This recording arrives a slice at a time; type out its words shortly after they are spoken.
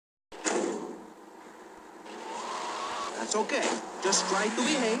That's okay. Just try to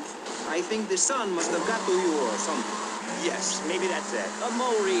behave. I think the sun must have got to you or something. Yes, maybe that's it.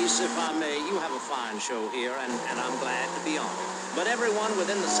 Maurice, if I may, you have a fine show here, and I'm glad to be on it. But everyone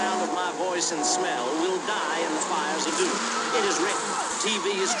within the sound of my voice and smell will die in the fires of doom. It is written.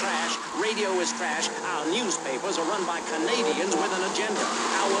 TV is trash. Radio is trash. Our newspapers are run by Canadians with an agenda.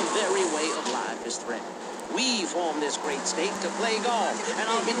 Our very way of life is threatened. We formed this great state to play golf, and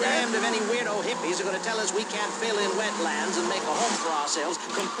I'll be damned if any weirdo hippies are going to tell us we can't fill in wetlands and make a home for ourselves,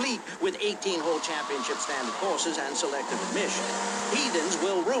 complete with 18-hole championship standard courses and selective admission. Heathens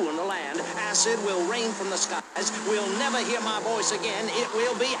will ruin the land. Acid will rain from the skies. We'll never hear my voice again. It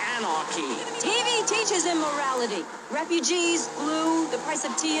will be anarchy. TV teaches immorality. Refugees, glue, the price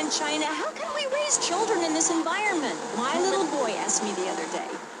of tea in China. How can we raise children in this environment? My little boy asked me the other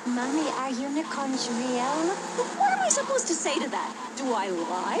day, Mommy, are unicorns real? What am I supposed to say to that? Do I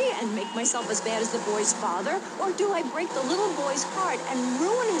lie and make myself as bad as the boy's father? Or do I break the little boy's heart and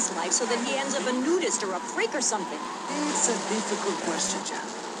ruin his life so that he ends up a nudist or a freak or something? It's a difficult question, Jack.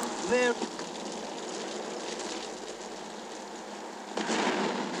 Very...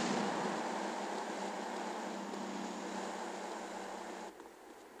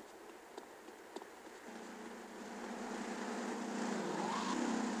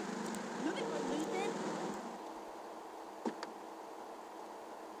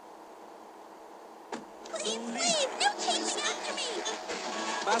 Please, no chasing after me!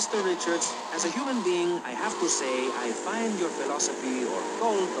 Pastor Richards, as a human being, I have to say I find your philosophy or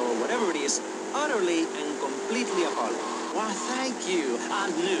cult or whatever it is utterly and completely appalling. Why, thank you.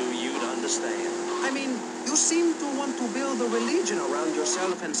 I knew you'd understand. I mean, you seem to want to build a religion around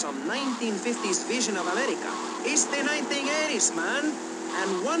yourself and some 1950s vision of America. It's the 1980s, man.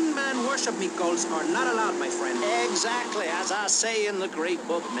 And one-man worship me cults are not allowed, my friend. Exactly. As I say in the great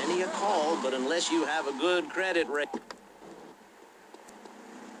book, many are called, but unless you have a good credit record...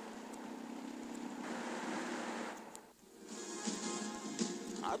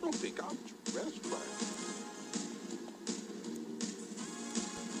 I don't think I'm dressed right.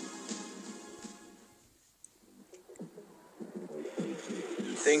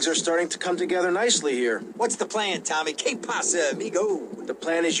 Things are starting to come together nicely here. What's the plan, Tommy? Que pasa, amigo? The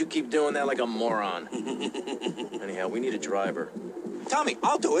plan is you keep doing that like a moron. Anyhow, we need a driver. Tommy,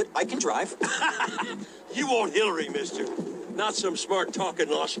 I'll do it. I can drive. You want Hillary, mister. Not some smart-talking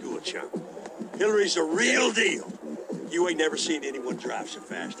law school chump. Hillary's a real deal. You ain't never seen anyone drive so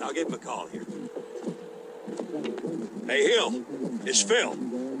fast. I'll give him a call here. Hey, Hill. It's Phil.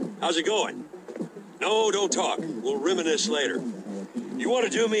 How's it going? No, don't talk. We'll reminisce later. You want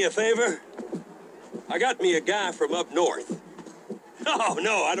to do me a favor? I got me a guy from up north. Oh,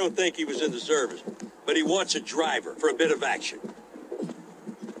 no, I don't think he was in the service. But he wants a driver for a bit of action.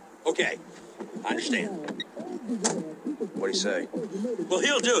 Okay, I understand. What'd he say? Well,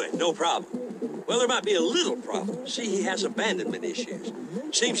 he'll do it, no problem. Well, there might be a little problem. See, he has abandonment issues.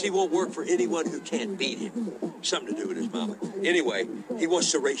 Seems he won't work for anyone who can't beat him. Something to do with his mama. Anyway, he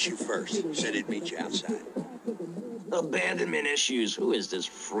wants to race you first. Said he'd meet you outside. Abandonment issues. Who is this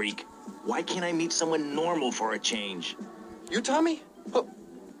freak? Why can't I meet someone normal for a change? You, Tommy? Oh,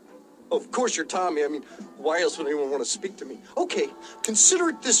 of course you're Tommy. I mean, why else would anyone want to speak to me? Okay, consider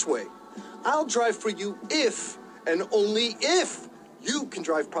it this way. I'll drive for you if, and only if, you can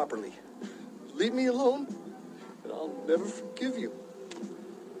drive properly. Leave me alone, and I'll never forgive you.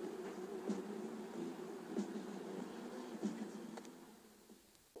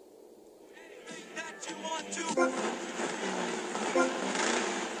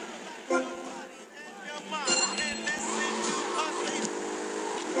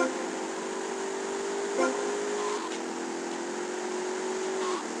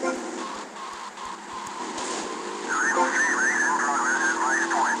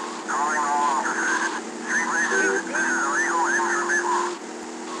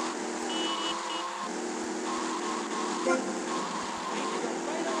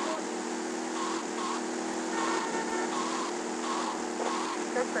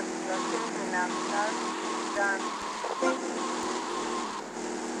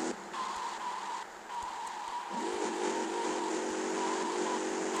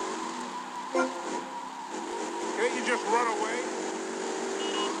 Can't you just run away?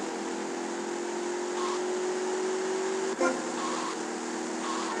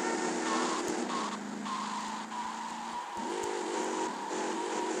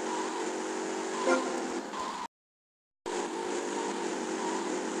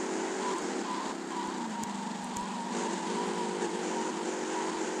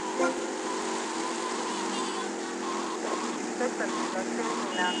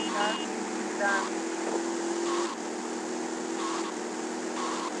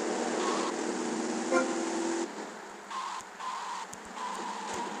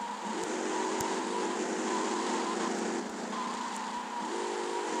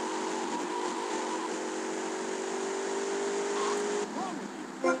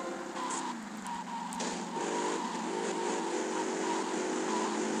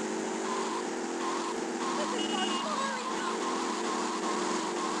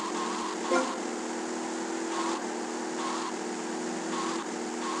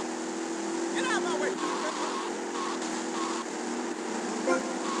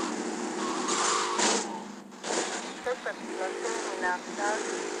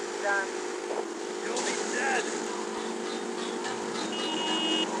 done. You'll be dead.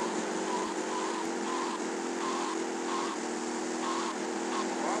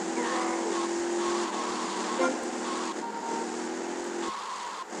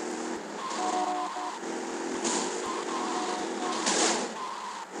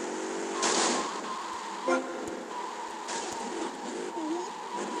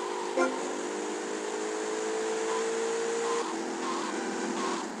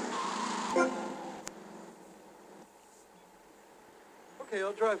 Okay,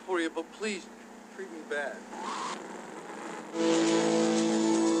 I'll drive for you, but please treat me bad.